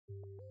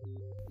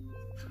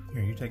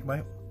Here, you take a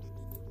bite.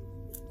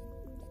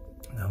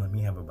 Now let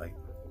me have a bite.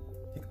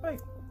 Take a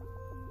bite.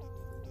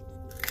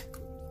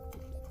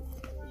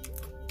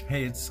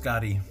 Hey, it's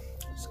Scotty.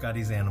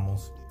 Scotty's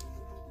Animals.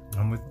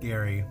 I'm with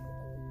Gary,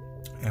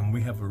 and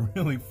we have a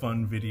really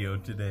fun video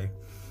today.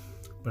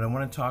 But I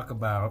want to talk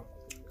about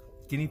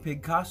guinea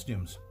pig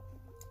costumes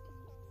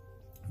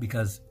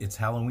because it's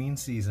Halloween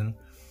season,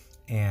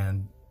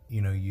 and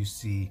you know, you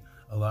see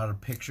a lot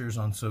of pictures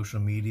on social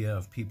media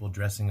of people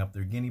dressing up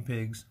their guinea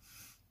pigs,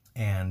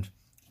 and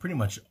pretty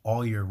much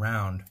all year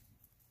round,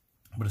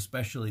 but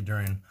especially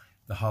during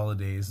the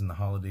holidays and the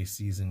holiday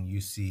season, you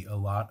see a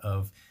lot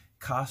of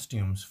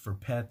costumes for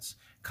pets,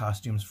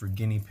 costumes for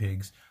guinea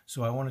pigs.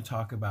 So I want to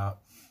talk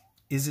about,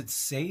 is it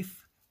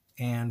safe,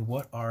 and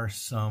what are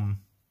some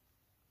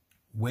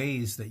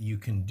ways that you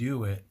can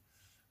do it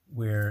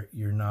where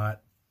you're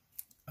not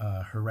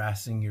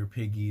harassing your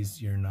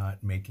piggies, you're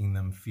not making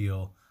them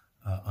feel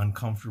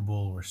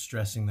uncomfortable or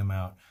stressing them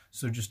out.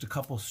 So just a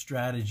couple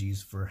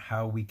strategies for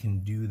how we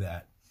can do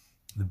that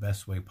the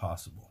best way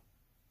possible.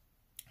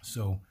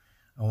 So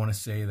I want to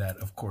say that,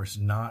 of course,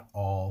 not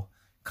all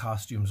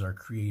costumes are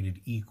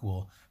created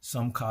equal.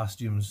 Some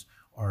costumes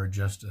are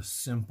just a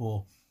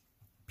simple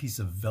piece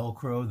of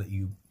Velcro that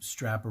you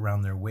strap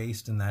around their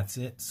waist and that's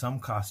it. Some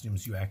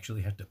costumes you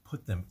actually have to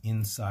put them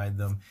inside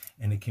them,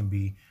 and it can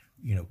be,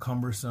 you know,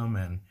 cumbersome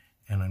and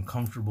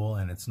uncomfortable,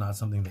 and it's not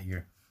something that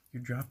you're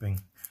dropping,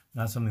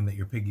 not something that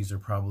your piggies are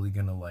probably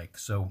going to like.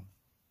 So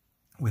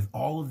with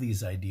all of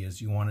these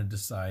ideas, you want to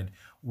decide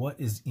what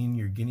is in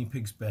your guinea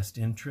pig's best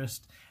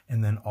interest,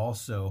 and then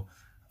also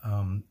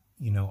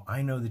you know,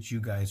 I know that you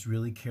guys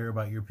really care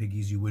about your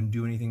piggies. You wouldn't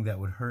do anything that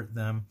would hurt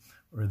them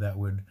or that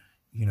would,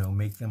 you know,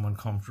 make them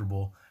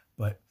uncomfortable.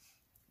 But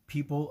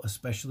people,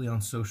 especially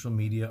on social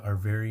media, are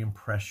very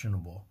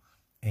impressionable.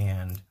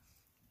 And,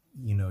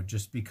 you know,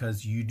 just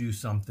because you do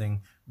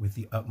something with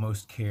the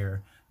utmost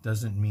care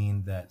doesn't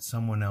mean that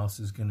someone else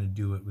is going to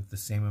do it with the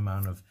same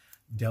amount of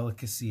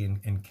delicacy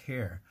and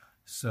care.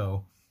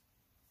 So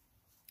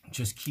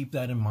just keep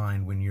that in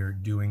mind when you're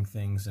doing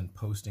things and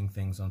posting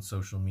things on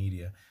social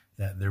media,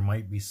 that there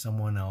might be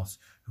someone else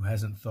who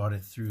hasn't thought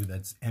it through,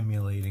 that's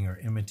emulating or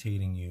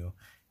imitating you.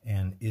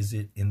 And is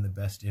it in the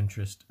best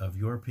interest of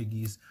your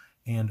piggies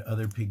and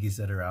other piggies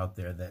that are out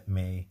there that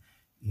may,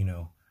 you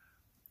know,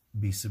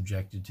 be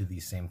subjected to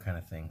these same kind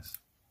of things?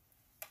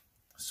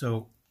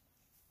 So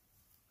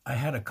I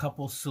had a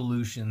couple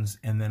solutions,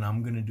 and then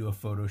I'm going to do a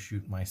photo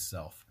shoot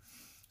myself.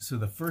 So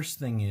the first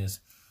thing is,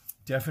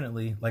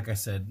 definitely, like I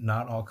said,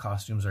 not all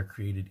costumes are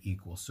created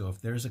equal. So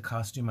if there's a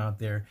costume out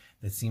there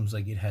that seems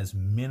like it has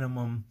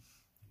minimum,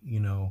 you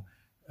know,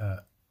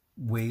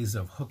 ways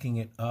of hooking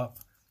it up,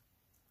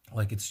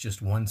 like it's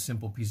just one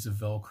simple piece of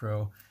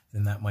Velcro,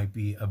 then that might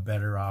be a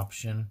better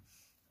option.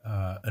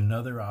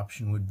 Another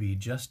option would be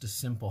just a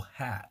simple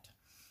hat.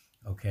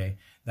 Okay,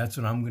 that's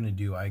what I'm going to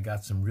do. I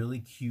got some really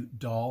cute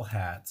doll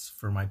hats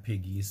for my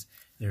piggies.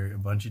 They're a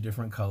bunch of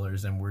different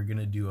colors, and we're going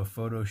to do a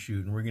photo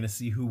shoot, and we're going to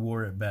see who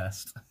wore it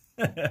best.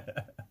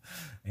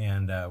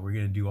 And we're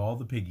going to do all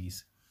the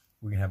piggies.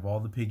 We're going to have all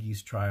the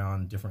piggies try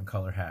on different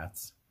color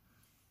hats,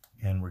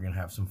 and we're going to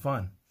have some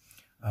fun.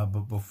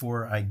 But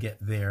before I get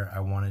there, I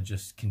want to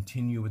just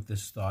continue with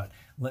this thought.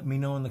 Let me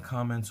know in the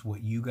comments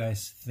what you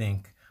guys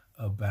think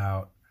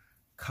about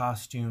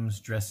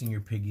costumes, dressing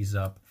your piggies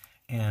up.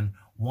 And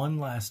one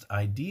last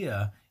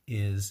idea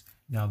is,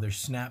 now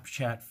there's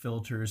Snapchat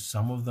filters.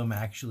 Some of them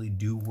actually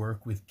do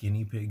work with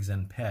guinea pigs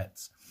and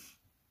pets.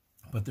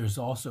 But there's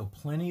also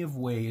plenty of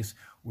ways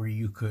where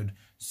you could,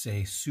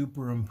 say,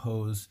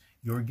 superimpose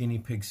your guinea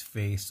pig's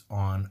face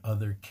on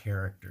other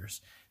characters.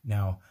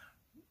 Now,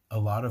 a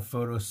lot of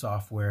photo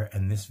software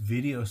and this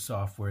video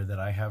software that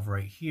I have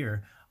right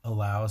here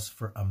allows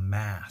for a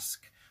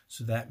mask.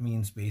 So that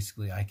means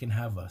basically I can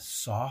have a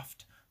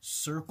soft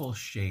circle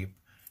shape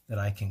that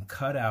I can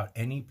cut out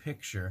any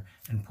picture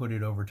and put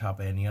it over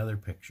top of any other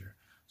picture.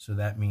 So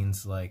that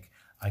means, like,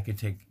 I could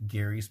take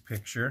Gary's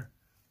picture,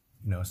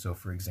 you know, so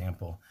for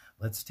example,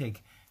 let's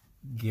take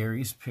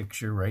Gary's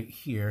picture right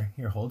here.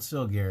 Here, hold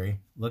still, Gary.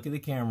 Look at the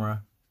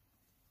camera.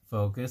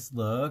 Focus,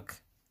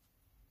 look.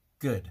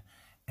 Good.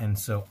 And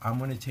so I'm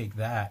going to take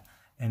that,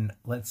 and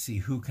let's see,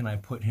 who can I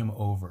put him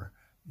over?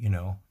 You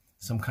know,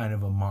 some kind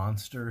of a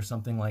monster or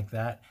something like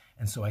that.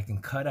 And so I can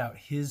cut out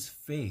his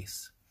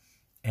face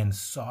and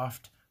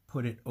soft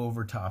put it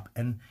over top.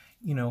 And,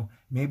 you know,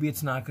 maybe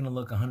it's not going to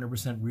look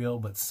 100% real,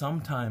 but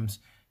sometimes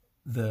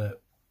the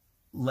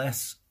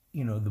less,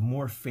 you know, the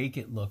more fake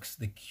it looks,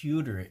 the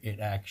cuter it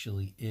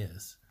actually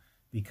is,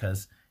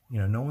 because, you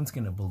know, no one's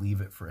going to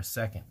believe it for a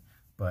second,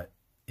 but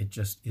it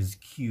just is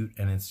cute,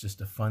 and it's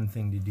just a fun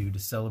thing to do to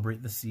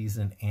celebrate the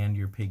season and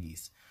your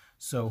piggies.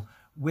 So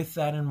with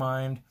that in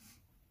mind,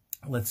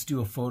 let's do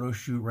a photo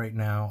shoot right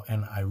now,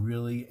 and I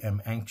really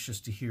am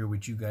anxious to hear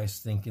what you guys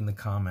think in the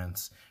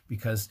comments,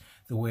 because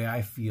the way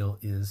I feel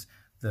is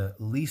the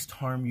least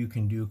harm you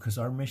can do, because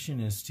our mission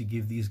is to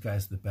give these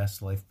guys the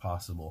best life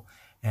possible.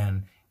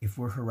 And if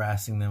we're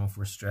harassing them, if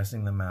we're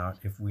stressing them out,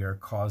 if we are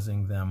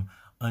causing them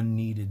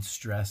unneeded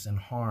stress and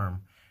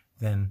harm,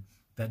 then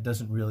that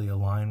doesn't really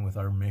align with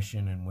our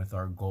mission and with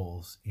our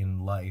goals in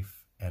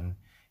life, and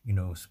you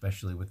know,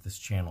 especially with this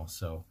channel.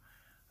 So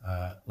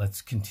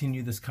let's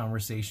continue this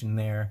conversation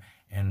there,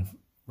 and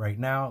right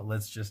now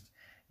let's just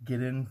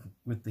get in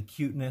with the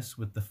cuteness,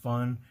 with the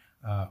fun.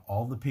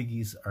 All the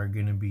piggies are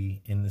going to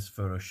be in this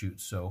photo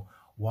shoot, so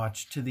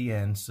watch to the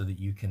end so that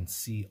you can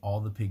see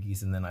all the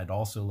piggies. And then I'd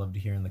also love to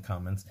hear in the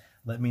comments,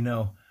 let me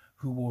know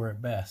who wore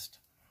it best.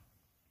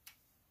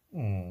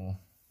 Aww.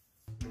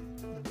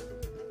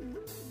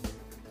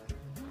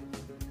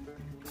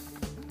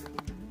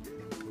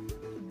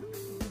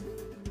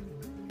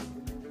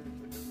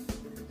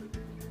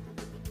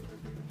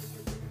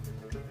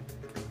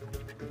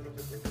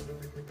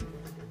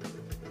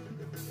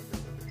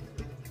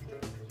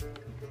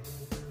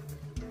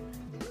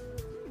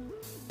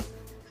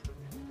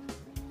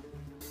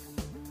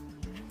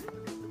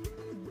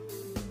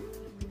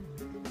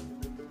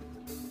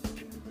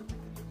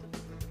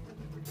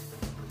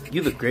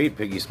 You look great,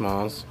 Piggy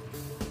Smalls.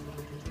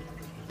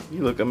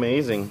 You look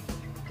amazing.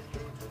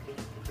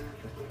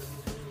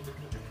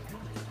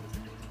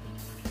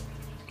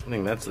 I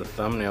think that's the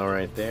thumbnail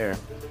right there.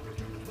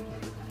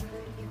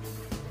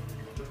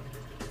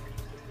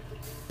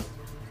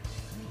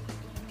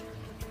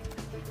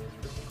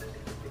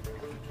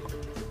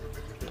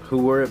 Who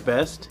wore it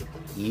best?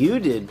 You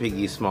did,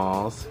 Piggy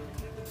Smalls.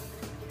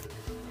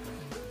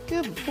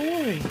 Good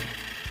boy.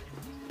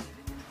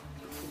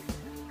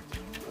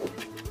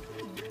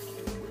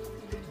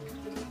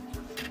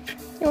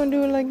 You wanna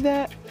do it like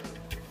that?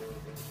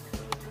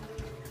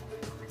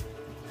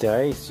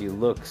 Dice, you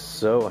look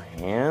so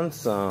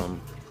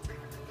handsome.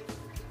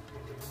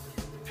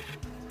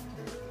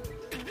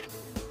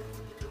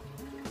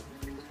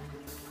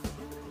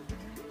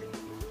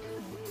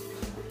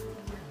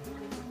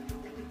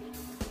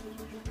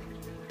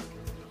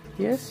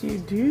 Yes, you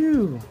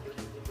do.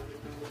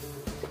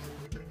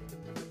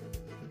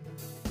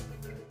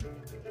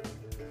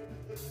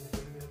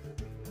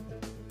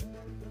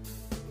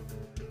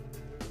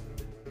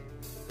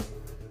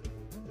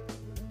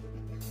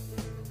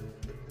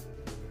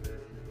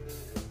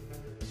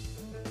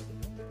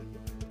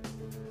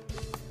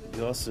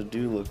 You also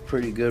do look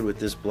pretty good with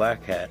this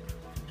black hat.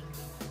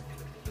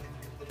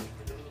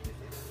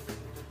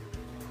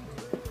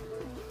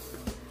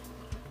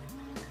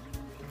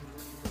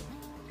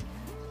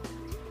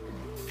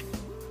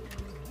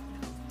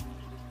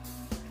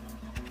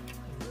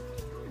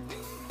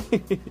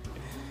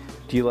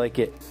 Do you like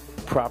it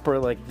proper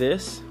like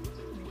this?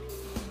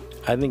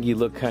 I think you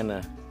look kind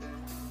of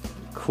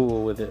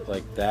cool with it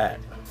like that.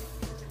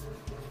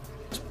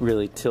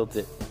 Really tilt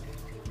it.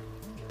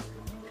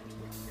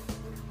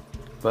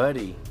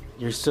 Buddy,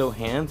 you're so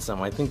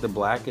handsome. I think the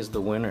black is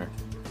the winner.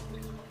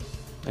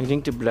 I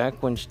think the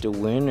black one's the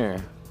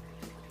winner.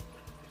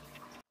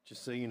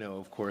 Just so you know,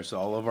 of course,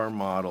 all of our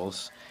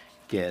models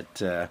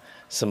get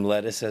some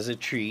lettuce as a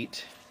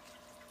treat.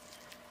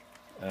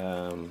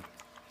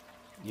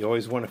 You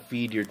always want to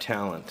feed your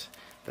talent.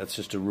 That's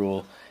just a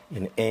rule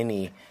in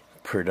any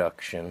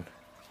production.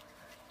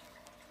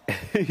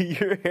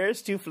 Your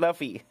hair's too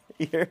fluffy.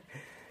 Your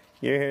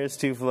hair's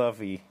too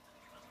fluffy.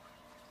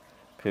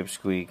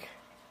 Pipsqueak.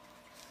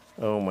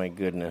 Oh my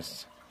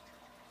goodness.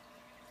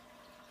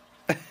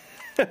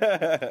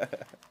 Let's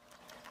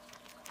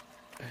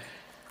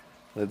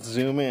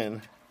zoom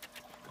in.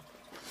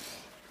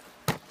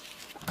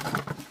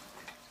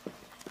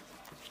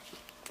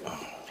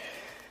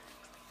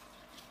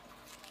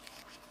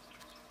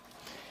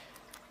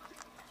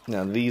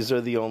 Now these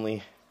are the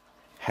only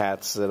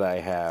hats that I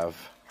have.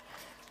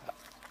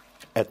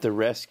 At the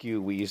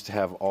rescue we used to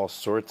have all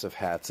sorts of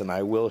hats, and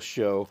I will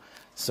show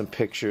some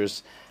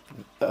pictures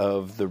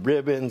of the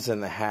ribbons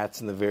and the hats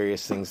and the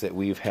various things that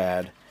we've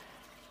had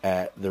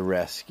at the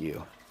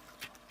rescue.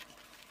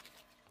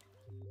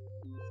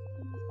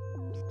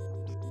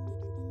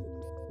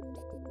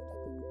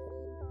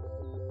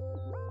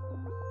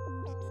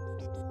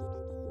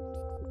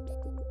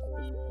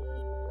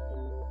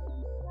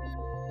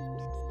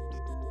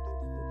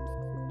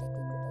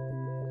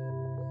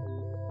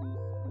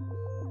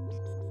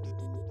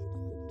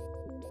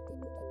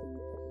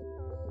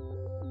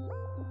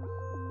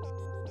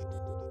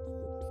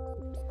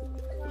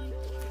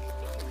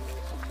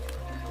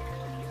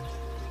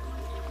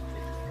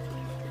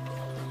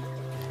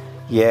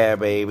 Yeah,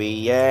 baby,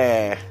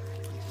 yeah.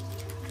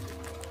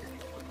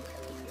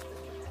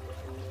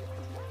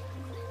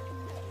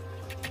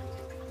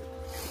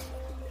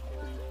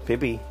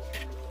 Pippi.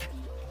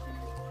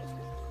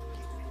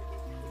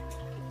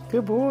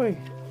 Good boy.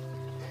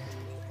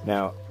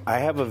 Now, I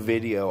have a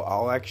video.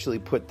 I'll actually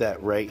put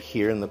that right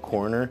here in the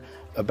corner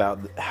about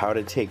how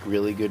to take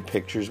really good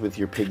pictures with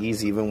your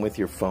piggies, even with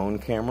your phone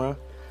camera.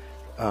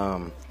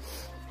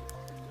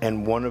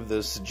 And one of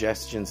those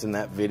suggestions in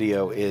that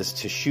video is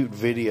to shoot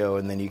video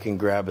and then you can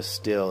grab a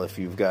still if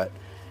you've got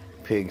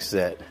pigs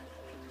that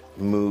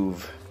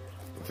move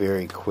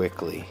very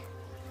quickly.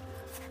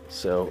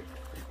 So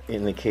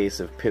in the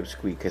case of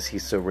Pipsqueak, because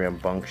he's so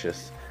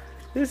rambunctious,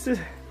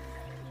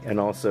 and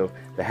also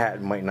the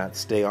hat might not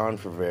stay on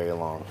for very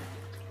long.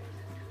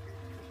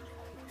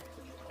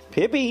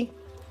 Pippi!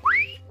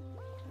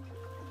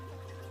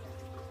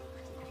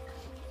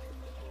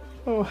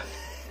 Oh.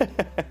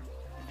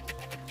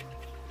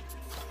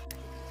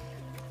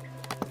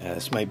 Yeah,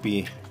 this might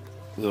be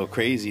a little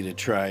crazy to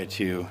try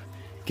to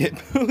get.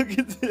 Look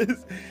at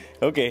this.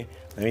 Okay,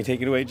 let me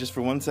take it away just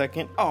for 1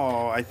 second.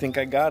 Oh, I think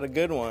I got a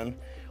good one.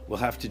 We'll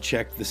have to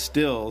check the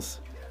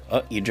stills.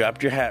 Oh, you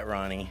dropped your hat,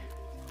 Ronnie.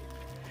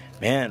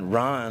 Man,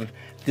 Ron,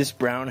 this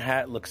brown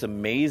hat looks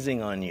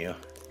amazing on you.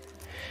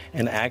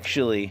 And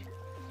actually,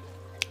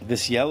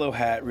 this yellow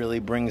hat really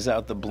brings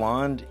out the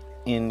blonde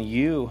in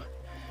you,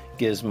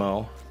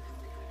 Gizmo.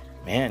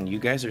 Man, you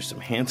guys are some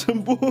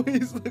handsome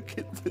boys. Look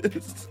at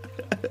this.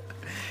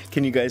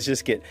 Can you guys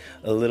just get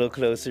a little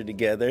closer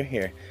together?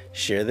 Here,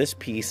 share this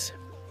piece.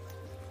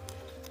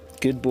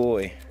 Good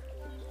boy.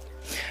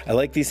 I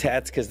like these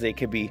hats because they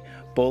could be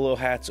bolo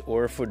hats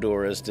or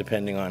fedoras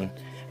depending on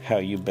how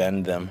you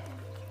bend them.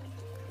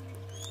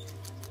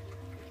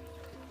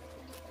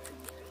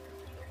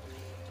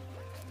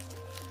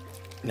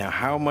 Now,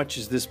 how much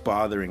is this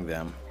bothering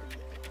them?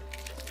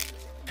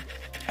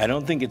 I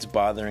don't think it's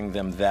bothering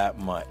them that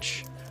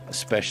much,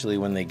 especially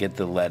when they get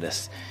the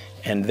lettuce.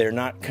 And they're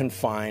not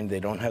confined,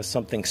 they don't have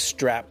something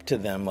strapped to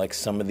them like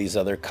some of these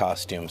other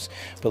costumes.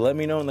 But let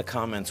me know in the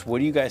comments, what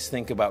do you guys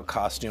think about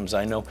costumes?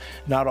 I know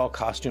not all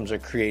costumes are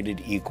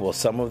created equal.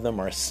 Some of them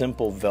are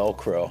simple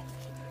Velcro.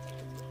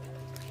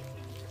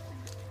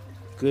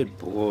 Good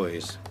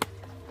boys.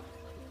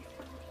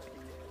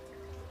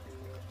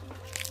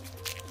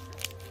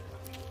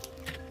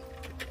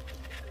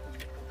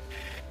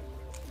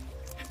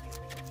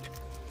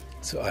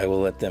 So I will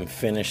let them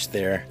finish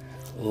their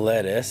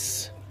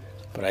lettuce,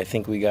 but I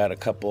think we got a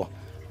couple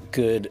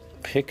good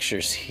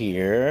pictures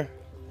here.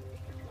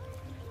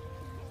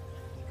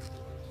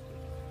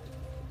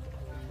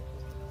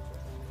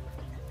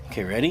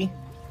 Okay, ready?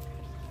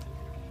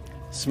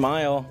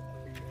 Smile.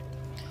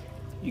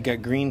 You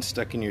got green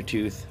stuck in your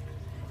tooth.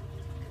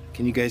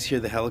 Can you guys hear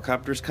the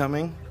helicopters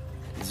coming?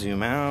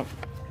 Zoom out.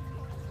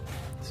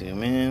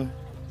 Zoom in.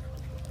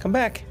 Come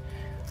back.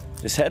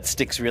 This hat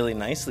sticks really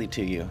nicely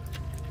to you.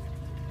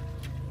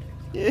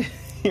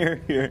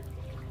 Here.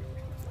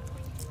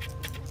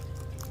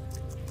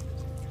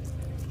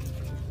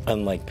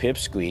 Unlike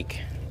Pipsqueak.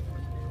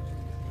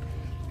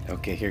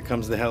 Okay, here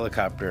comes the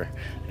helicopter.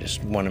 I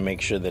just want to make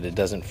sure that it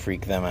doesn't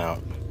freak them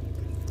out.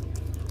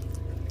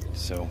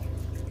 So,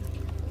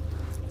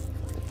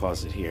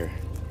 pause it here.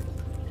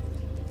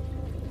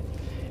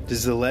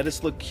 Does the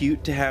lettuce look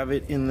cute to have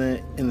it in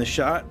the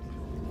shot?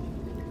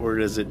 Or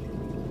is it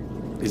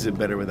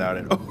better without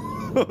it?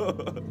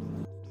 Oh.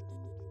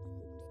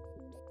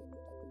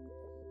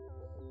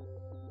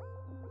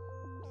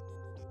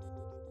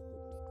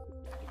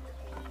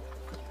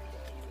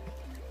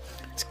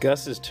 It's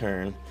Gus's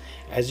turn.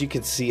 As you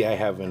can see, I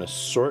have an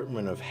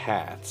assortment of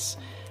hats.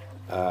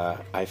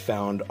 I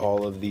found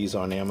all of these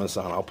on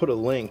Amazon. I'll put a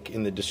link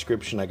in the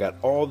description. I got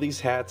all these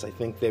hats. I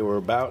think they were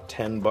about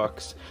 10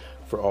 bucks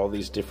for all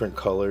these different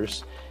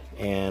colors,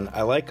 and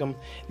I like them.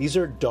 These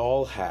are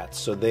doll hats,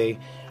 so they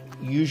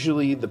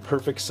usually, the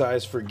perfect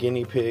size for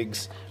guinea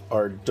pigs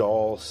are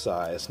doll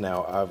size.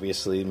 Now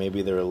obviously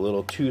maybe they're a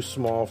little too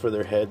small for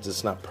their heads.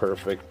 It's not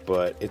perfect,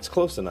 but it's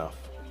close enough.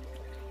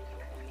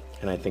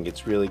 And I think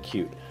it's really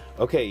cute.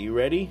 Okay, you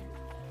ready?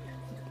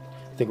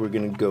 I think we're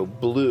gonna go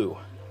blue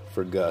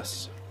for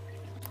Gus.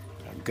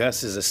 Now,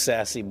 Gus is a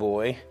sassy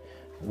boy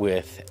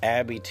with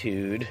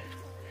attitude,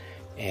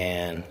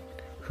 and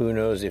who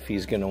knows if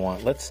he's gonna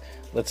want. Let's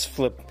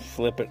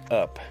flip it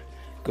up.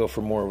 Go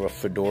for more of a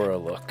fedora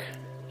look.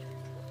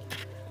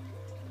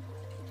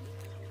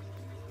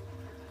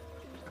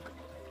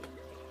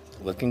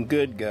 Looking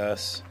good,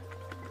 Gus.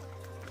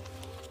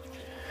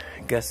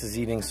 Gus is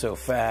eating so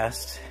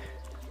fast.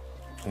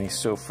 And he's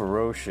so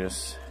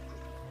ferocious.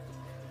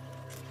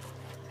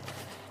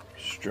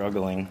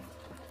 Struggling.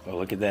 Oh,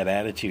 look at that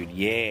attitude.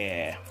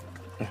 Yeah.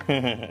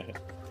 Okay,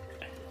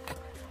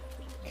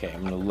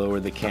 I'm going to lower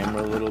the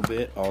camera a little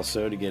bit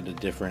also to get a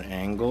different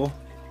angle.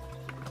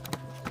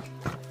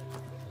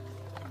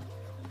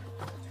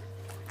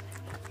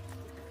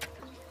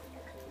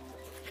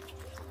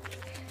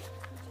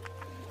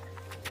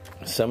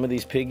 Some of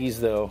these piggies,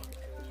 though,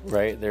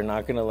 right, they're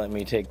not going to let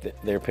me take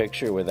their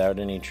picture without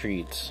any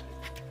treats.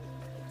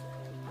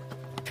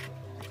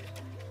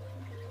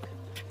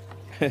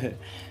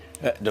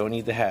 Don't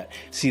eat the hat.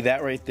 See,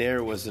 that right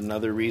there was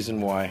another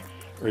reason why,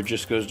 or it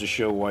just goes to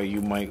show why you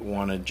might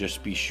want to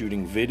just be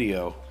shooting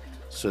video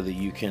so that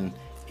you can,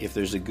 if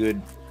there's a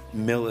good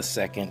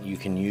millisecond, you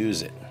can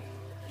use it.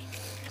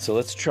 So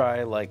let's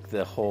try like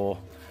the whole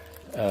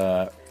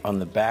on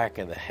the back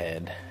of the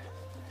head.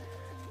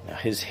 Now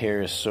his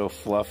hair is so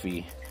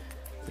fluffy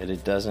that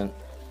it doesn't,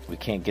 we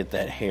can't get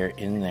that hair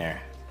in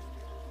there.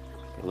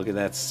 But look at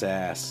that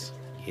sass.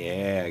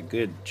 Yeah,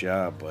 good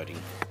job, buddy.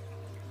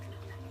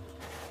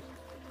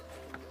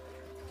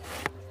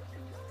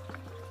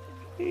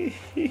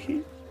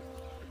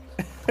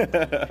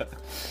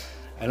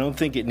 I don't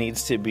think it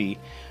needs to be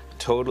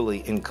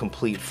totally in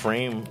complete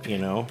frame, you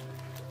know.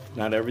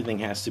 Not everything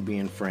has to be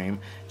in frame.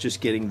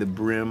 Just getting the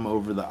brim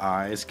over the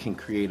eyes can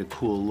create a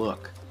cool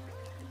look.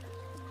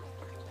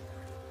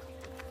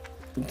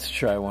 Let's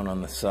try one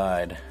on the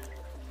side.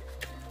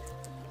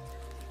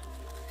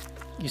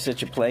 You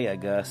such a play,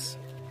 Gus.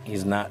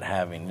 He's not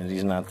having it.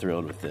 He's not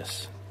thrilled with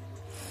this.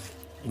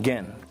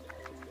 Again,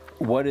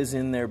 what is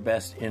in their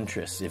best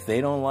interest? If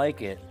they don't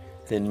like it,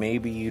 then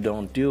maybe you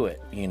don't do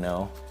it, you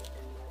know?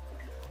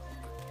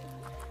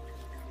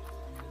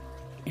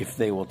 If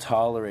they will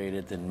tolerate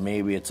it, then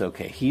maybe it's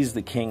okay. He's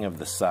the king of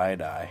the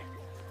side eye.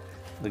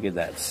 Look at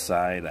that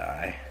side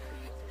eye.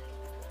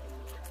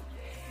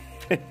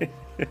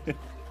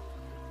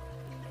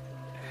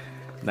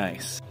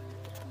 Nice.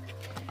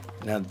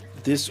 Now,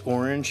 this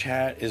orange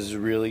hat is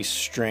really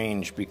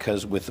strange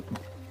because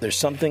there's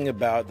something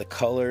about the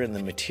color and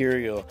the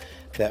material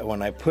that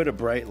when I put a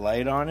bright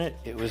light on it,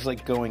 it was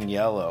like going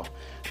yellow.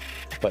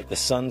 But the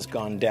sun's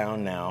gone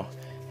down now,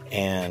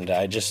 and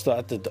I just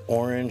thought that the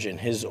orange and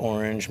his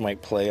orange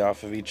might play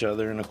off of each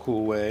other in a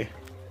cool way.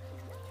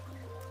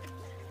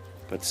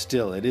 But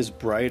still, it is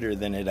brighter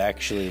than it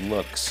actually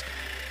looks.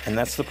 And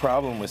that's the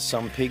problem with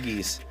some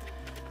piggies,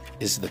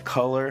 is the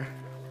color.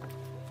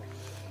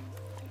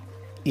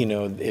 You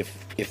know,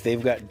 if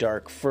they've got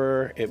dark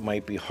fur, it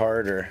might be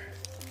harder.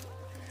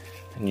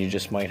 And you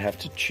just might have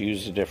to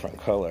choose a different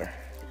color.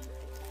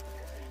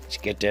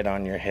 Just get that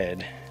on your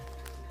head.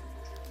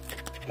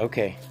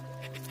 Okay.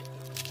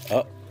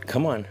 Oh,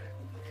 come on.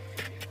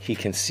 He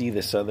can see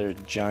this other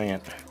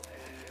giant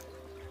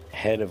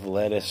head of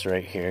lettuce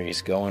right here.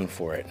 He's going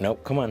for it.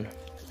 Nope, come on.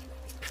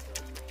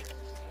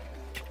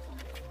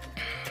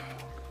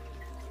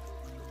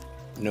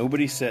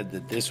 Nobody said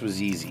that this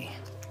was easy.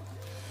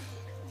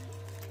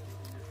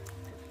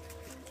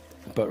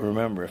 But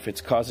remember, if it's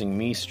causing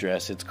me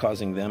stress, it's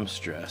causing them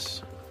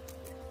stress.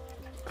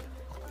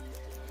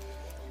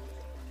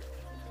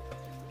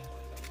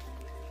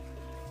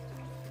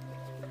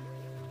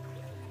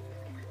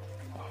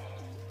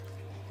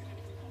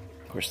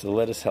 Of course, the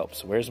lettuce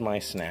helps. Where's my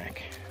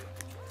snack?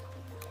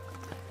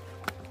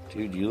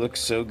 Dude, you look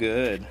so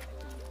good.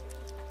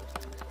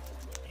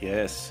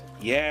 Yes.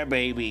 Yeah,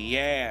 baby.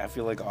 Yeah. I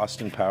feel like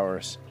Austin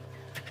Powers.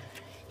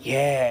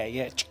 Yeah,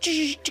 yeah.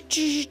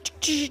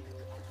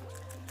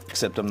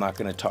 Except I'm not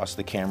going to toss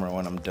the camera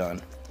when I'm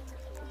done.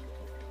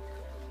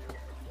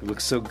 It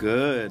looks so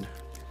good.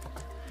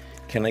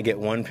 Can I get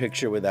one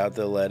picture without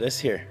the lettuce?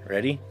 Here,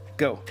 ready?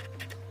 Go.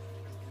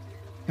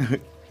 Can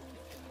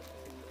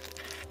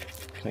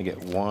I get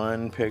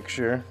one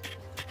picture?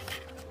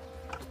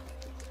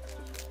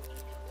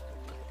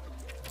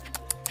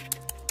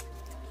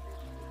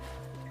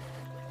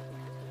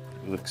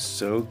 It looks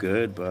so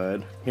good,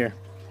 bud. Here,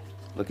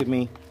 look at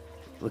me.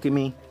 Look at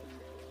me.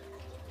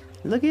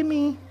 Look at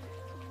me.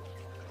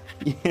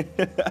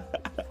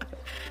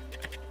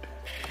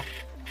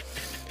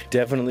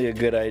 Definitely a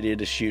good idea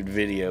to shoot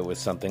video with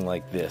something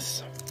like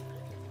this.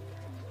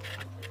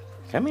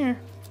 Come here.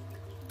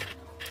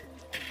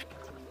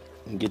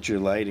 And get your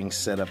lighting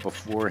set up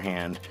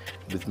beforehand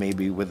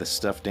with a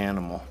stuffed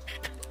animal.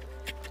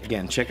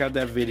 Again, check out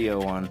that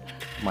video on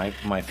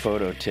my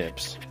photo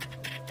tips.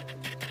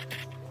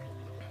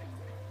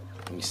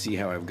 You see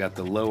how I've got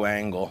the low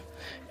angle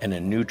and a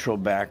neutral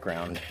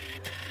background.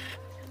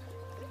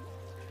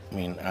 I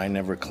mean, I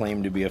never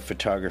claimed to be a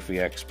photography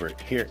expert.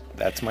 Here,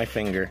 that's my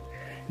finger.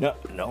 No,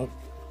 no,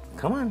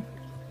 come on.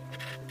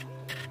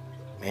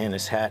 Man,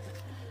 this hat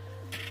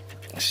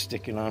is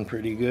sticking on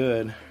pretty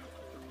good.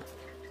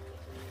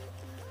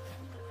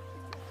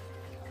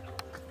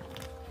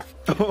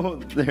 Oh,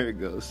 there it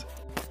goes.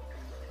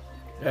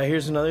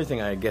 Here's another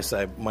thing I guess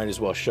I might as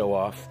well show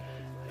off.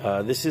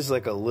 This is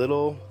like a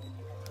little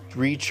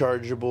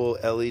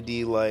rechargeable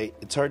LED light.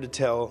 It's hard to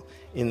tell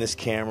in this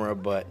camera,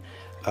 but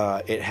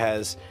it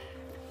has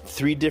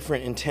 3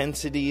 different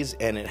intensities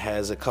and it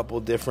has a couple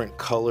different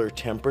color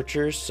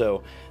temperatures.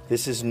 So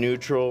this is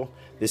neutral,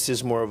 this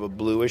is more of a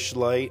bluish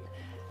light,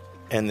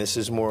 and this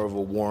is more of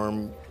a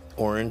warm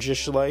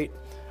orangish light.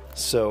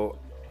 So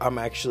I'm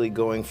actually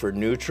going for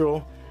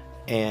neutral,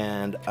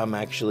 and I'm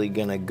actually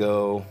gonna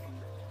go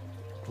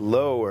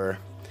lower.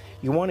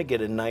 You want to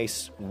get a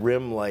nice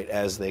rim light,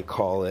 as they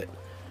call it,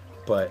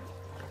 but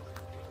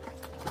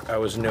I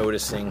was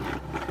noticing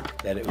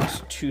that it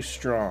was too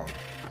strong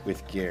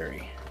with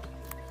Gary.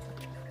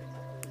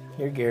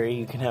 Here, Gary,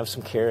 you can have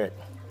some carrot.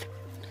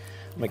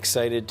 I'm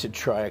excited to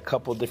try a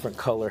couple different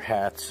color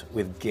hats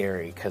with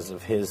Gary because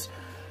of his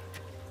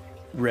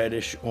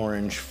reddish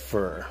orange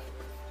fur.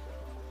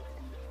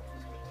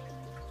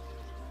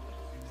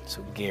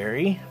 So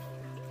Gary,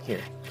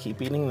 here,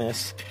 keep eating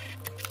this.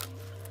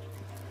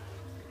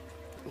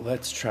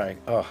 Let's try.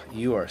 Oh,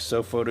 you are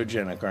so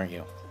photogenic, aren't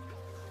you?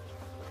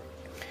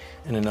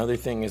 And another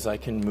thing is I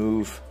can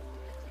move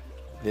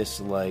this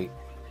light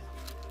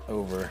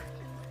over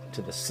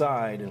to the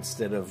side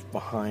instead of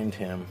behind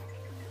him,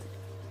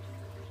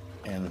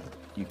 and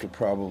you could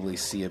probably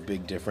see a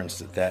big difference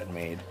that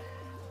made.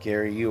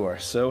 Gary, you are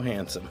so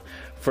handsome.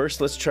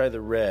 First, let's try the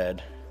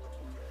red,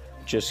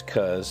 just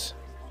cause.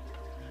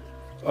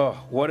 Oh,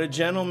 what a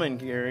gentleman,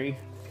 Gary.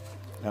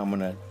 Now I'm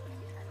gonna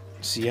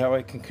see how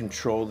I can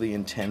control the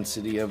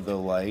intensity of the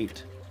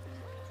light.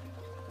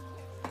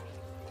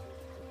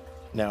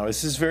 Now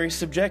this is very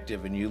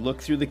subjective, and you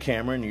look through the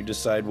camera and you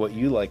decide what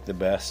you like the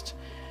best.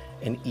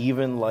 An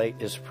even light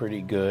is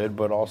pretty good,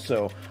 but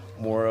also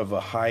more of a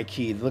high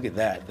key. Look at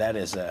that. That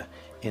is a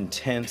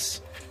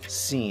intense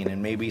scene,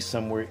 and maybe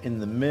somewhere in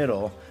the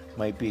middle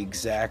might be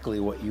exactly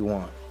what you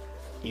want.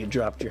 You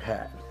dropped your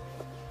hat.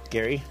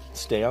 Gary,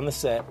 stay on the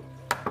set.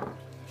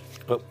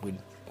 Oh,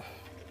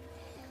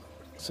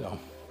 so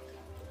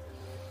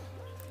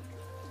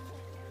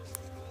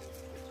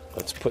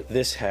let's put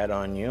this hat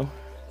on you.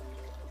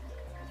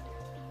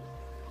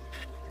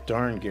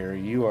 Darn, Gary,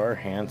 you are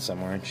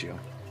handsome, aren't you?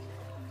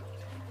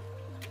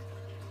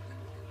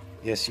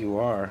 Yes, you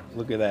are.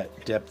 Look at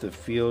that depth of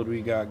field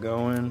we got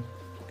going.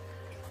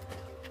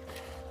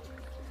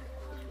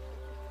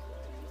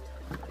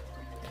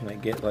 Can I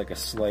get like a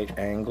slight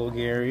angle,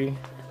 Gary?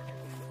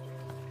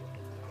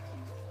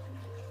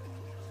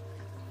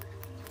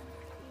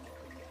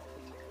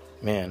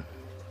 Man,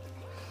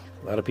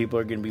 a lot of people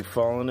are going to be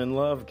falling in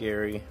love,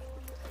 Gary.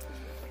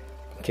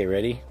 Okay,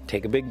 ready?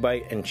 Take a big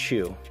bite and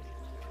chew.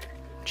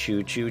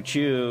 Chew, chew,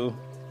 chew.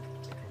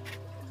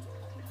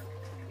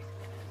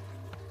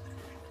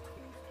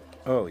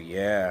 Oh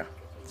yeah,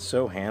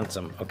 so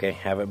handsome. Okay,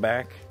 have it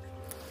back.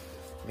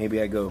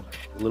 Maybe I go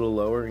a little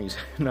lower. He's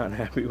not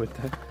happy with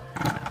that.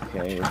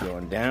 Okay, we're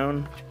going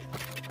down.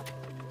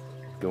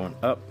 Going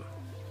up.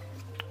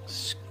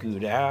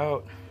 Scoot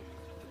out.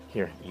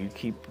 Here, you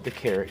keep the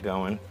carrot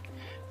going.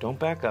 Don't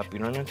back up. You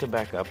don't have to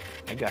back up.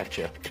 I got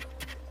you.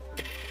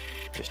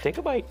 Just take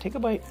a bite. Take a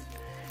bite.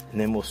 And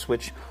then we'll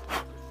switch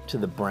to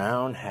the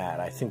brown hat.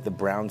 I think the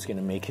brown's going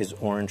to make his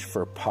orange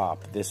fur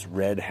pop. This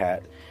red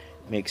hat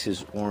makes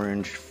his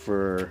orange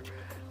fur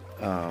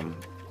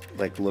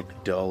like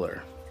look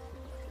duller.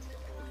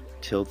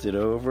 Tilt it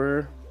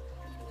over.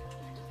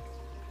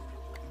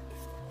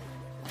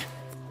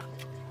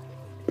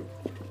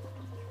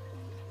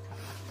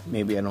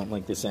 Maybe I don't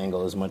like this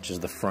angle as much as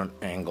the front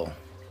angle.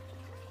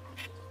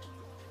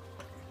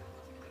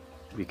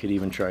 We could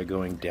even try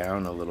going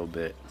down a little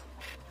bit.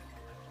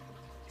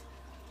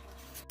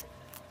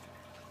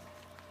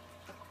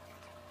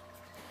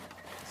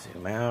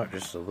 Zoom out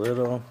just a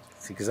little.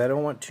 See, because I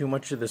don't want too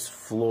much of this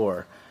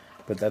floor,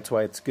 but that's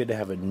why it's good to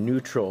have a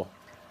neutral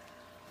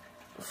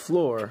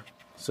floor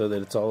so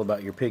that it's all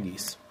about your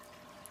piggies.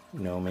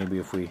 You know, maybe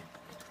if we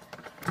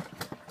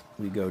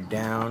go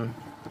down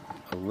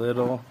a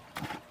little.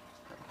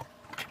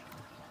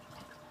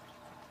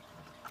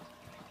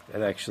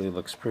 That actually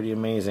looks pretty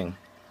amazing.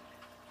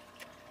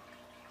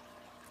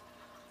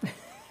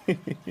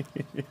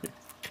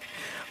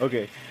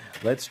 Okay,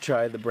 let's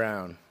try the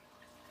brown.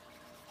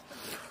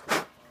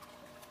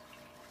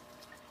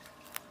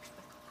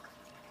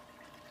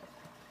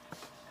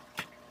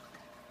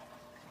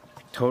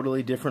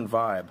 Totally different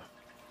vibe.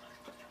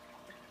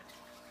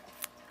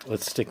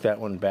 Let's stick that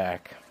one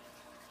back.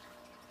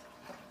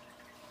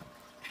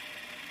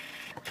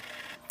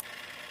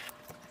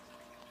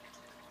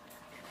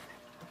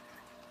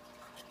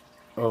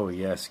 Oh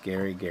yes,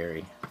 Gary,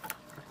 Gary.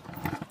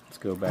 Let's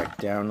go back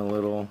down a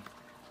little.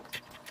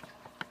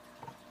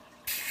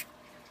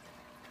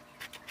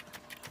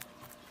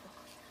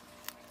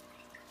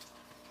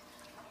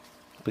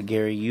 But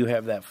Gary, you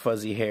have that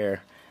fuzzy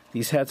hair.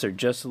 These hats are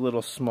just a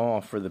little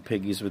small for the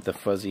piggies with the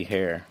fuzzy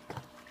hair.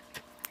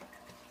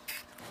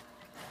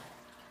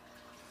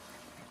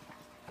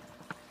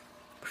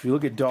 If you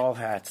look at doll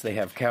hats, they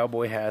have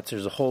cowboy hats.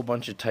 There's a whole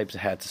bunch of types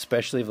of hats,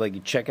 especially if like you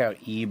check out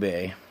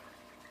eBay.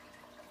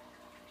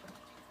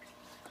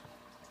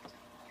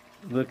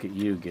 Look at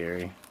you,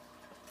 Gary.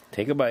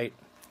 Take a bite.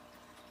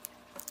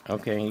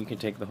 Okay, you can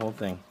take the whole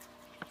thing.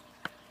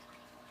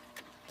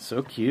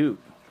 So cute.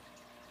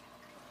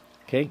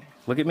 Okay,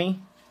 look at me.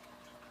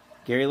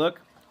 Gary,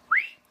 look.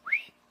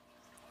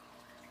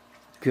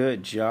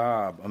 Good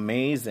job.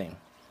 Amazing.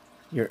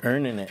 You're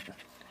earning it.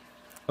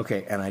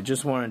 Okay, and I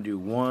just want to do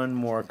one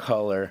more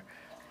color,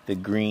 the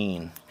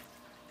green.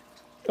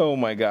 Oh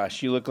my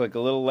gosh, you look like a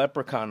little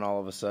leprechaun all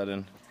of a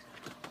sudden.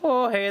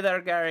 Oh, hey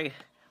there, Gary.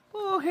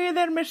 Oh, hey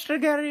there,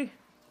 Mr. Gary.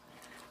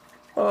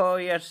 Oh,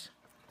 yes.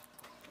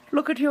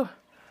 Look at you.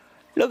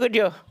 Look at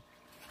you.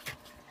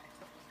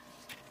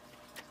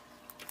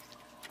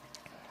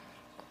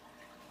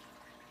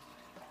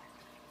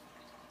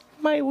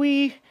 My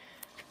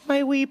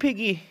wee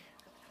piggy.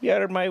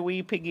 You're my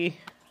wee piggy.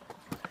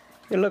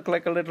 You look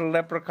like a little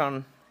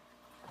leprechaun.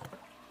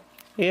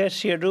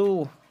 Yes, you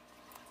do.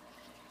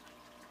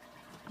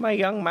 My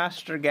young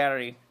master,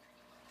 Gary.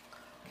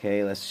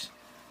 Okay,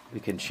 we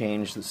can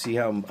change, see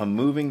how I'm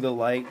moving the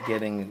light,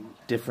 getting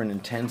different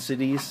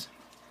intensities.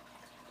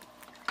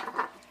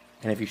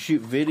 And if you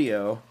shoot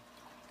video,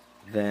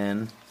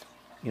 then,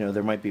 you know,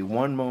 there might be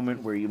one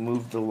moment where you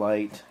move the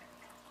light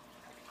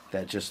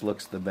that just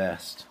looks the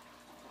best.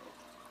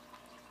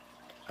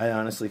 I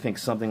honestly think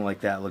something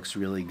like that looks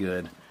really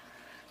good.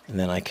 And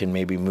then I can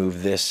maybe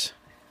move this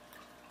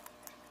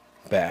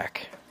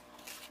back.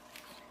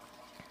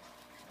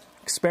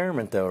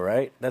 Experiment though,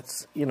 right?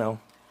 That's, you know,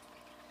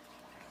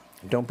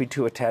 Don't be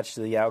too attached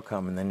to the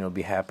outcome, and then you'll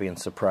be happy and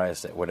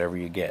surprised at whatever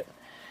you get.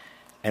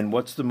 And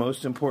what's the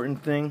most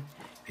important thing?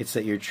 It's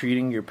that you're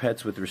treating your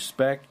pets with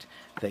respect,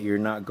 that you're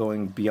not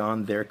going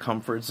beyond their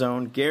comfort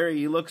zone. Gary,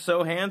 you look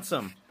so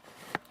handsome.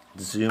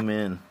 Zoom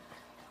in.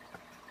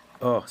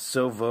 Oh,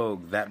 so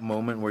Vogue. That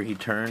moment where he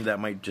turned, that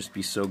might just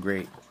be so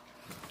great.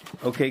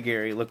 Okay,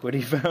 Gary, look what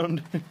he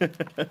found.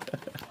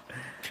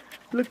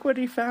 Look what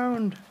he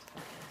found.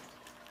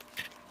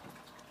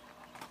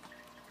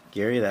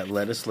 Gary, that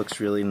lettuce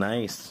looks really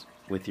nice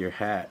with your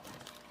hat.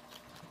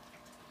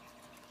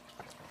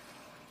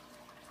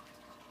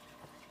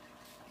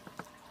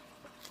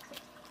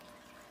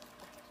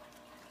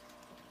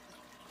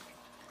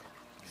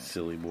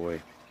 Silly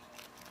boy.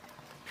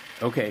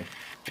 Okay.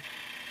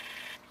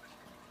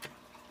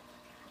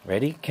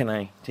 Ready? Can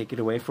I take it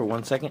away for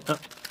 1 second? Oh,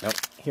 nope.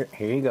 Here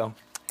you go.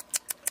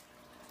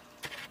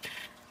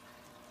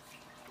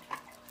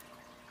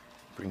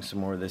 Bring some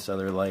more of this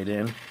other light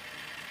in.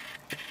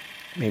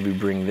 Maybe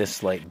bring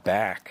this light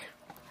back.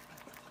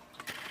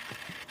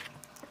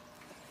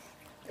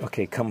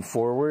 Okay, come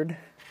forward,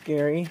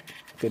 Gary.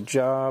 Good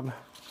job.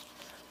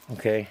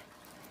 Okay.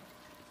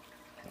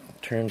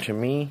 Turn to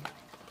me.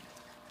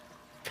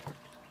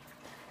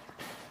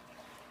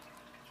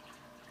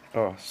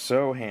 Oh,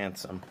 so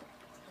handsome.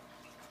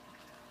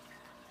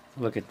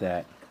 Look at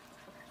that.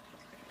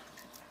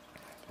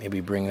 Maybe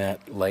bring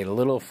that light a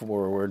little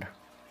forward.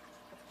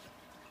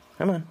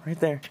 Come on, right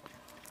there.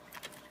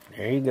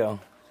 There you go.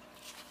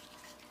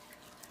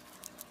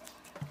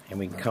 And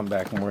we can come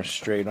back more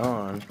straight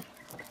on.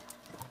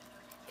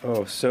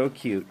 Oh, so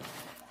cute.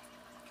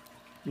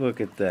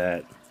 Look at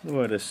that.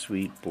 What a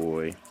sweet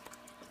boy.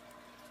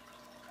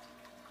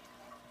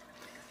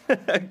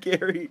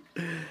 Gary,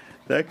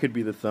 that could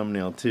be the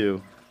thumbnail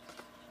too.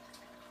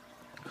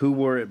 Who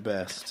wore it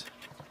best?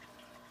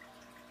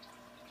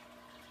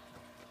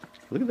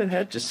 Look at that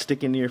hat just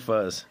sticking to your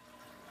fuzz.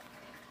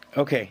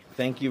 Okay,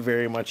 thank you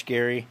very much,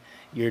 Gary.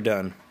 You're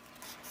done.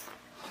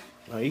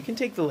 Oh, you can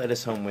take the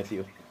lettuce home with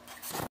you.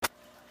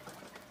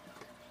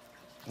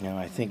 Now,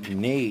 I think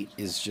Nate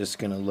is just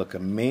going to look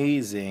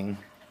amazing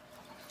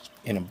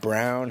in a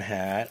brown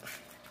hat.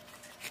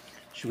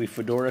 Should we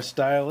fedora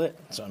style it?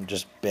 So I'm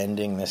just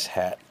bending this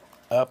hat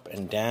up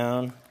and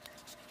down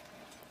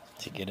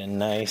to get a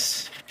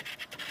nice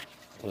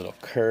little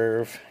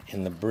curve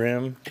in the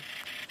brim.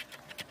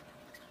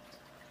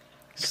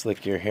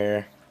 Slick your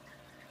hair.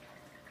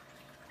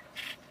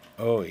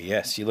 Oh,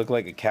 yes, you look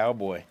like a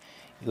cowboy.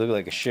 You look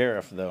like a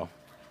sheriff, though.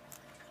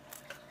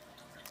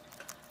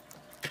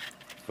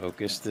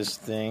 Focus this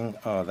thing.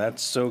 Oh,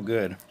 that's so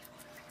good.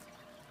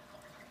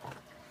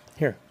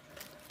 Here.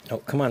 Oh,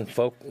 come on,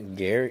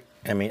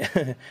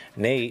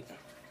 Nate,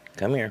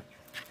 come here.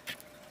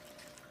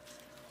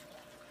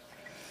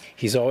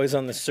 He's always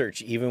on the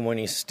search, even when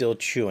he's still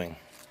chewing.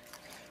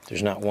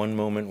 There's not one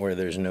moment where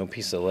there's no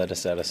piece of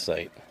lettuce out of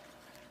sight.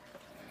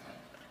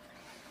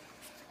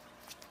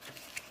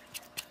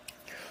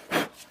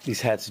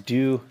 These hats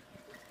do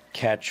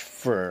catch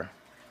fur.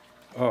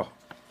 Oh,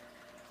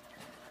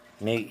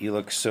 Nate, you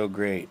look so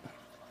great.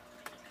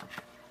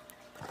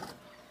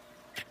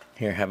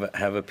 Here, have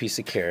a piece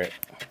of carrot.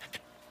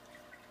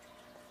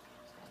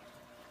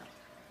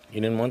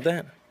 You didn't want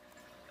that?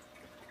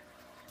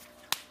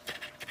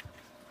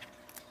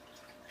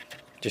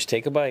 Just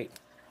take a bite.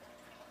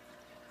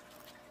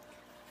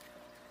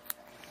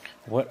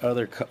 What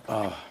other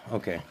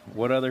okay.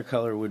 What other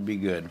color would be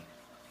good?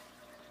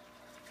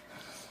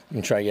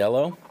 And try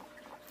yellow.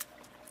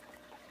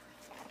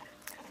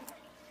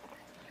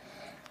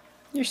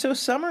 You're so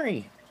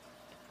summery.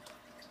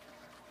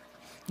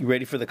 You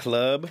ready for the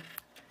club?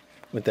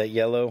 With that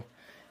yellow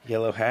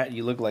hat,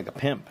 you look like a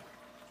pimp.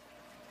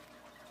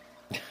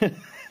 Am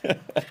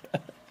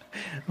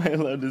I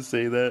allowed to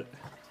say that?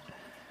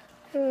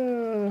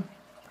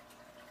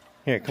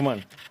 Here, come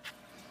on.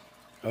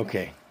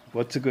 Okay,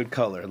 what's a good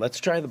color? Let's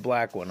try the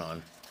black one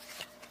on.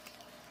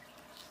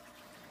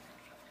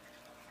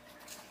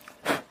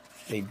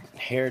 The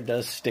hair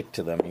does stick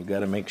to them. You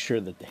got to make sure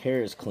that the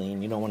hair is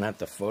clean. You don't want to have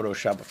to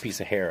Photoshop a piece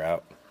of hair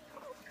out.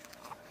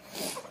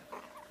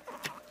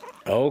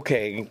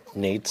 Okay,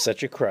 Nate's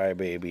such a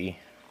crybaby.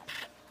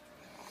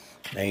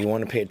 Now you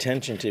want to pay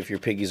attention to if your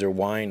piggies are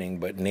whining,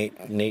 but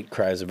Nate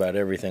cries about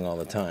everything all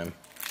the time.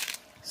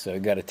 So you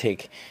got to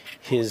take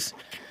his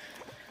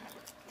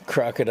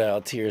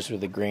crocodile tears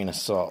with a grain of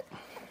salt.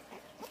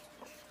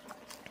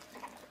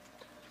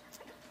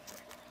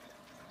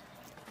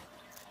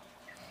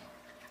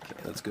 Okay,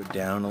 let's go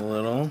down a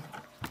little.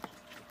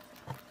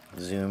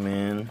 Zoom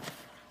in.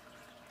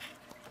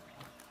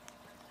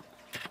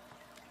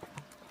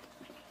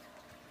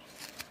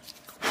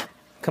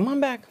 Come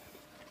on back.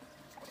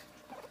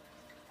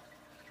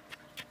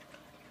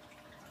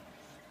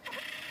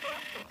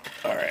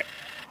 All right.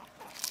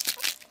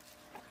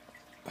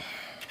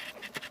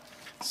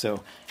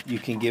 So you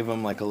can give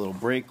them like a little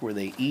break where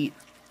they eat,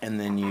 and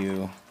then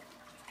you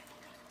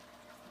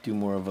do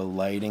more of a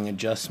lighting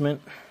adjustment.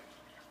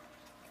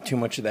 Too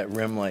much of that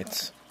rim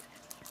light's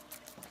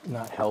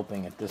not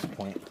helping at this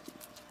point.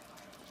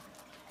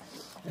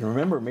 And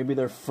remember, maybe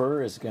their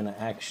fur is going to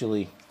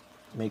actually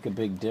make a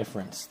big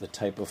difference. The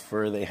type of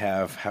fur they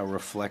have, how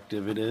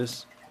reflective it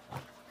is.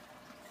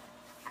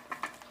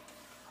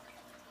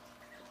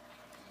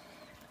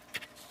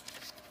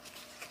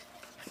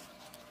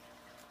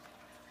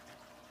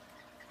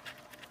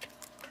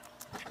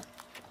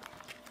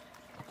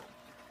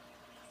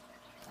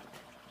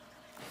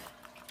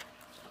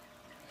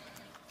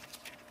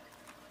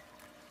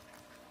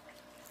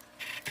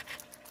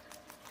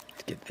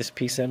 Let's get this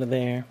piece out of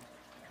there.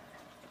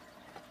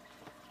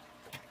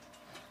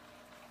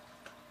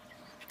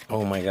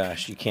 Oh my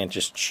gosh, you can't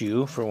just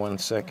chew for 1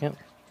 second.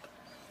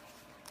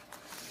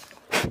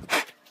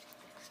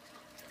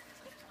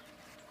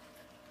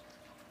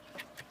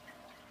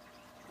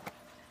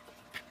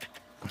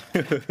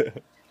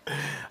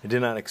 I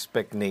did not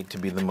expect Nate to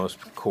be the most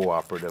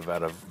cooperative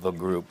out of the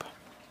group.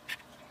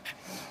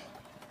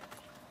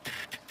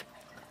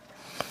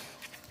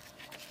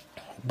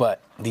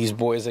 But these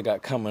boys I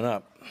got coming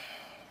up,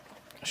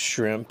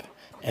 Shrimp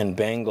and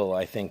Bengal,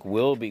 I think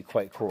will be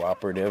quite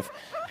cooperative.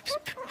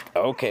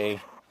 Okay,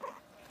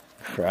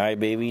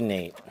 crybaby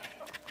Nate.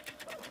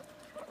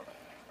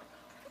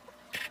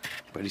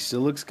 But he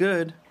still looks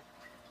good.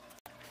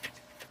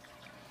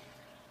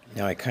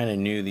 Now I kind of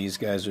knew these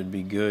guys would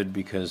be good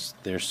because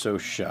they're so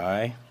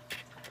shy.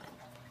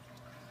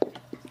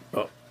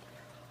 Oh.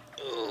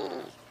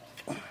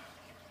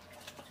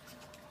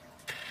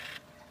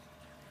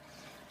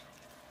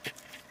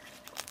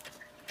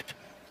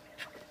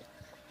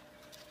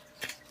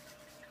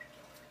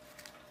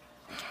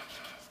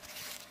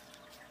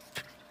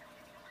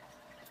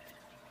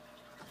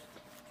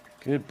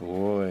 Good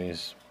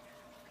boys.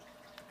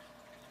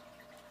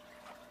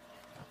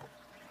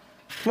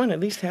 Come on, at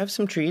least have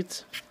some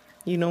treats.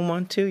 You don't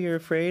want to? You're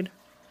afraid?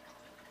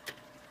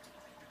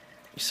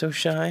 You're so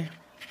shy.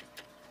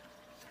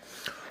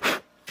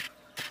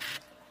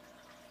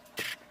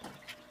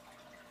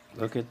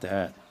 Look at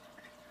that.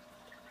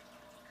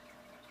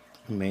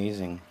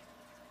 Amazing.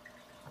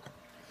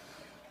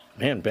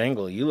 Man,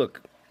 Bengal, you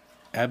look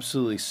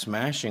absolutely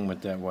smashing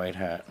with that white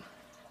hat.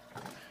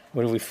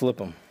 What do we flip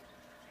them?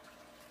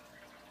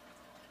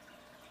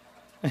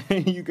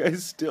 You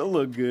guys still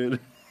look good.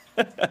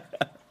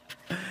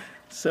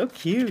 So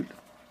cute.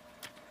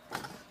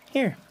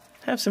 Here,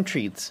 have some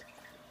treats.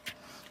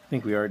 I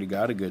think we already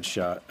got a good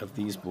shot of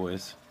these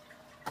boys.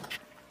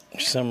 For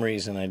some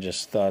reason, I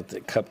just thought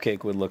that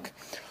Cupcake would look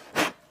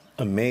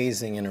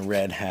amazing in a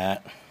red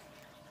hat.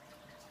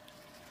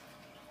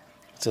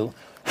 It's a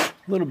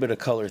little bit of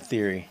color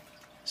theory.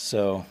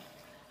 So,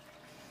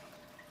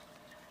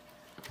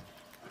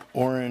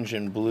 orange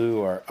and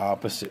blue are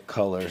opposite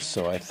colors,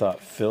 so I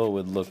thought Phil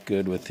would look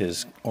good with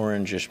his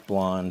orangish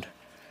blonde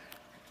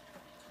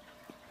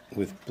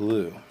with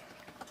blue.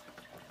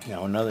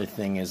 Now another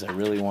thing is I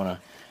really want to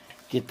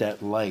get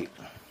that light,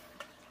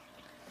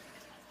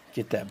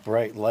 get that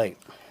bright light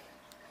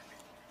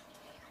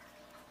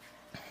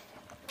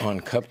on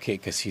Cupcake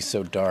because he's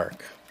so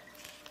dark.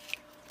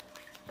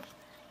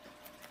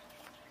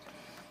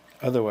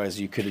 Otherwise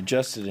you could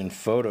adjust it in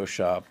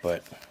Photoshop,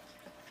 but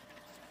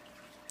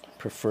I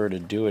prefer to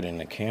do it in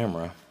the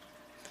camera.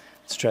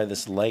 Let's try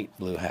this light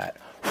blue hat.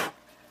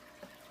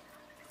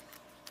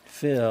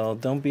 Phil,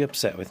 don't be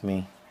upset with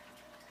me.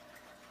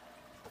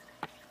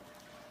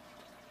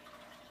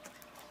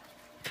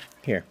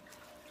 Here.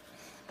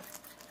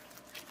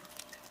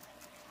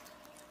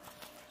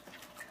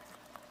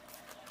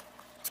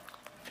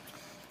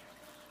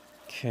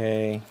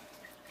 Okay.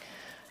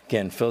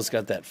 Again, Phil's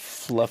got that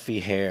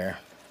fluffy hair.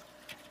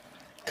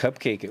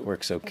 Cupcake, it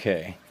works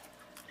okay.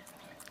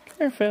 Come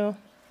here, Phil.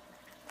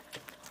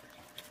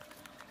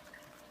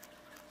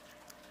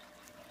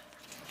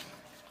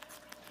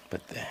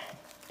 But the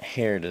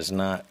hair does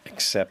not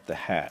accept the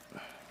hat.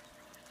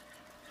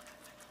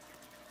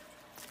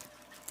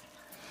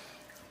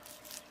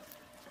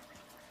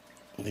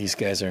 These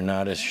guys are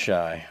not as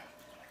shy.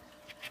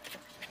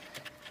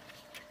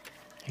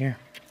 Here.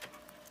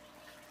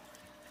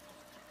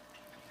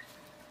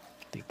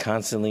 They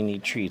constantly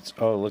need treats.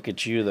 Oh, look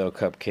at you though,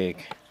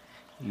 Cupcake.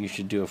 You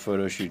should do a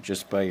photo shoot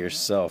just by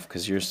yourself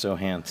because you're so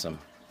handsome.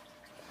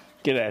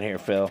 Get out of here,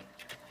 Phil.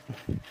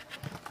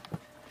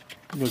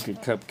 Look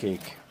at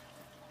Cupcake.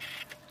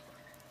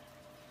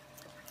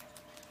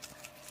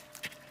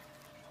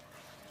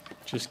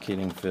 Just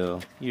kidding,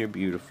 Phil. You're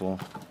beautiful.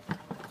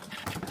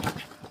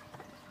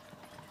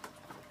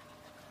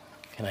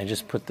 Can I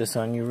just put this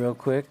on you real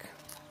quick?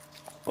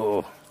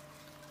 Oh.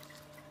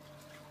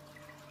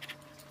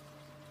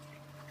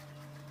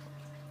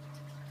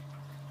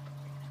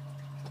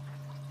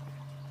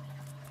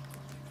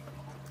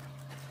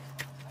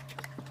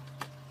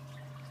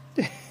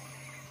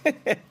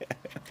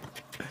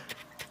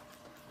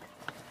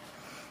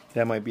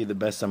 That might be the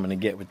best I'm going to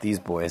get with these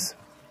boys.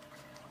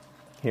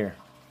 Here.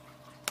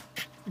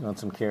 You want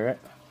some carrot?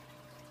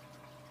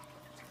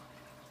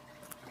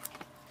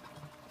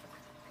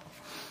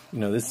 You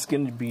know, this is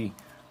going to be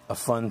a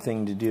fun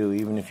thing to do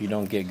even if you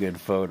don't get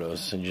good photos.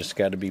 So you just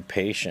got to be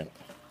patient.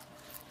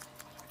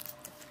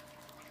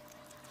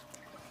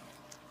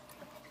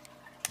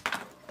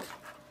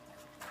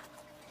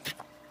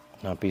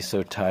 not be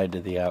so tied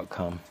to the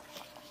outcome.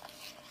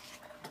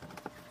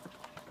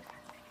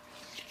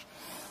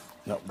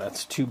 Nope,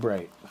 that's too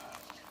bright.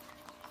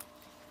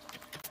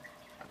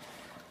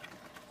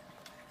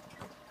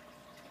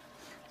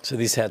 So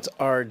these hats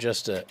are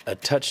just a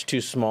touch too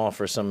small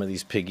for some of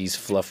these piggies'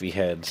 fluffy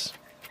heads.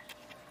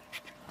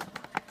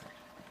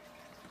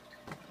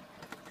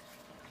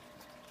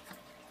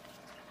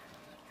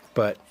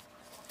 But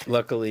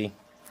luckily,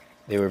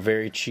 they were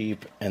very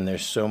cheap, and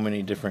there's so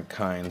many different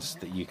kinds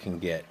that you can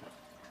get.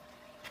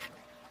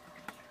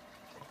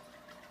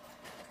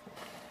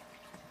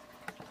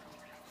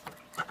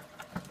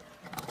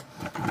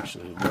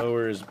 Actually,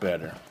 lower is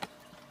better.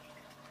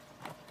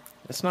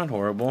 It's not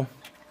horrible.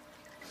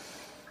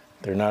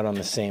 They're not on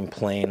the same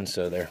plane,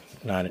 so they're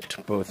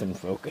not both in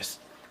focus.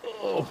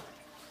 Oh.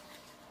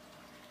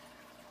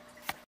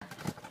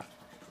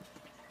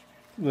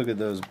 Look at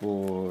those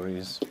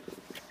boys.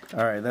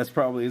 All right, that's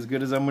probably as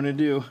good as I'm going to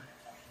do.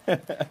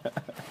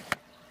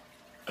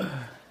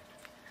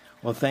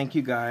 Well, thank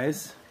you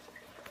guys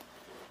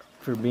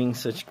for being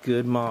such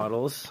good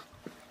models.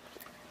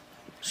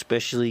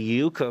 Especially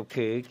you,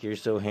 Cupcake. You're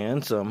so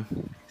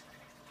handsome.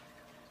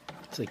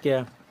 It's like,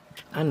 yeah,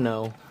 I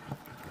know.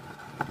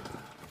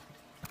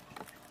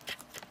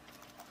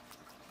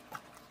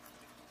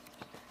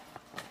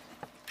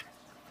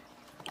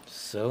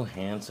 So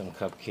handsome,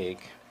 Cupcake.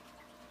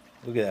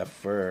 Look at that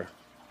fur.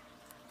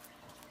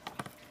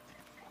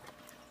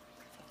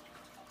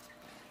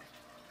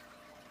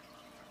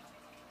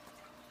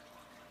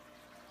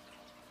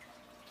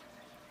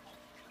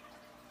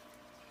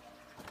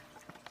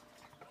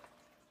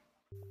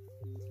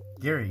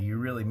 Gary, you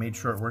really made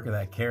short work of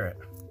that carrot.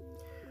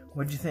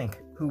 What'd you think?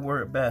 Who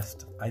wore it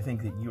best? I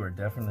think that you are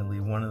definitely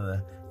one of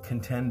the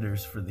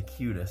contenders for the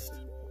cutest.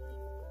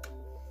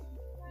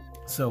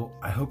 So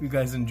I hope you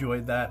guys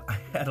enjoyed that. I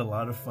had a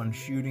lot of fun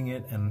shooting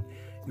it, and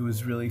it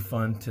was really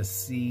fun to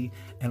see,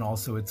 and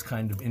also it's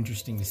kind of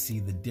interesting to see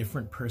the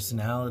different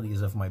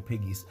personalities of my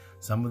piggies.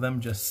 Some of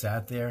them just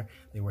sat there,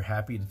 they were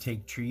happy to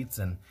take treats,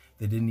 and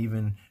they didn't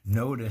even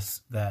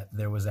notice that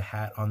there was a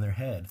hat on their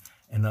head.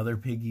 And other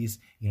piggies,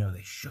 you know,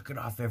 they shook it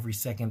off every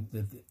second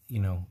that, you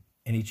know,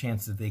 any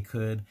chance that they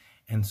could.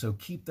 And so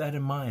keep that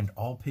in mind.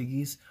 All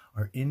piggies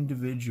are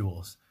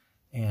individuals,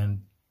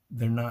 and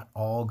they're not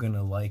all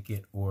gonna like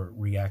it or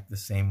react the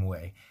same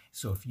way.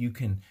 So if you're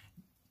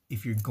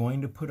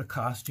going to put a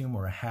costume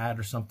or a hat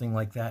or something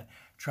like that,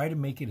 try to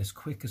make it as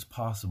quick as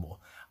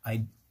possible.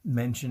 I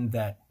mentioned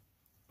that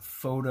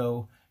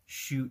photo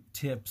shoot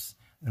tips,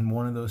 and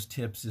one of those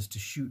tips is to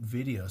shoot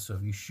video. So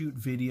if you shoot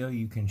video,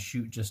 you can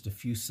shoot just a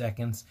few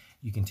seconds.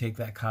 You can take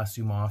that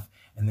costume off,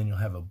 and then you'll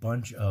have a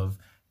bunch of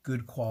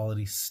good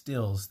quality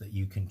stills that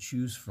you can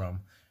choose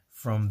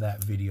from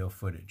that video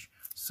footage.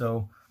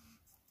 So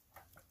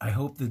I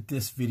hope that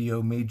this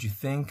video made you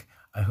think.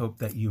 I hope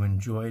that you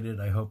enjoyed it.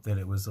 I hope that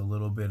it was a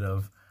little bit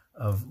of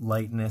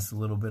lightness, a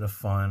little bit of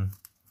fun.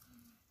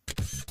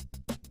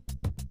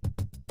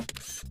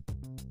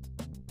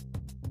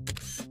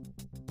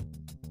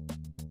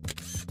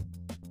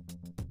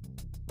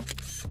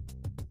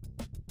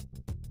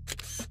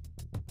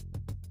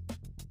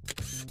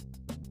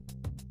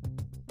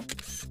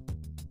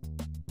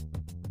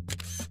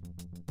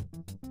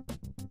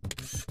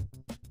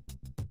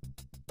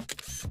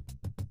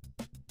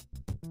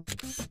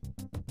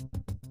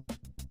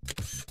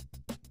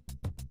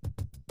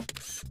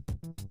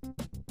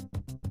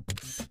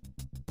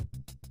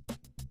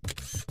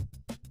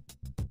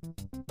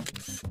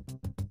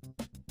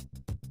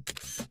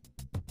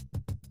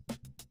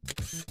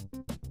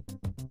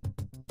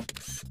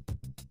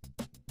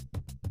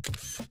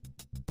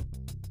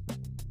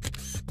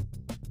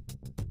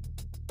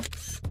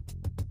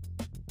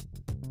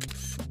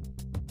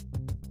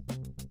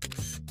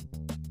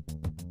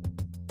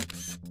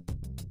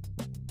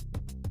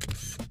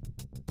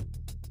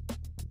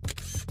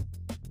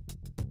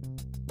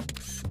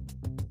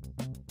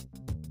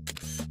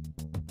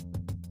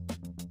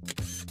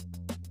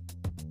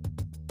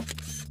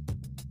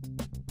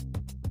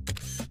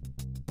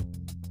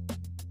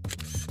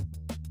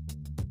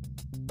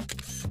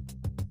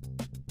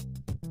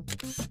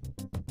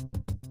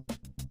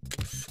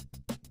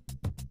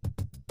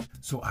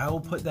 So I will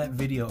put that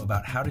video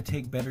about how to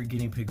take better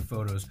guinea pig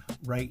photos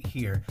right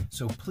here.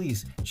 So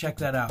please check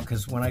that out,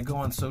 because when I go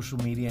on social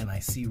media and I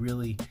see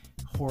really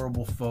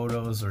horrible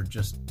photos or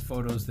just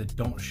photos that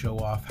don't show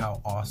off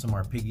how awesome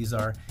our piggies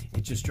are,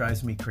 it just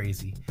drives me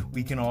crazy.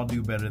 We can all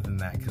do better than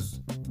that,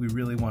 because we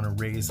really want to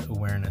raise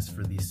awareness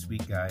for these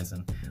sweet guys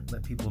and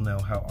let people know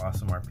how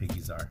awesome our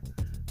piggies are.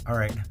 All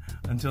right,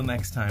 until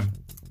next time,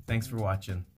 thanks for watching.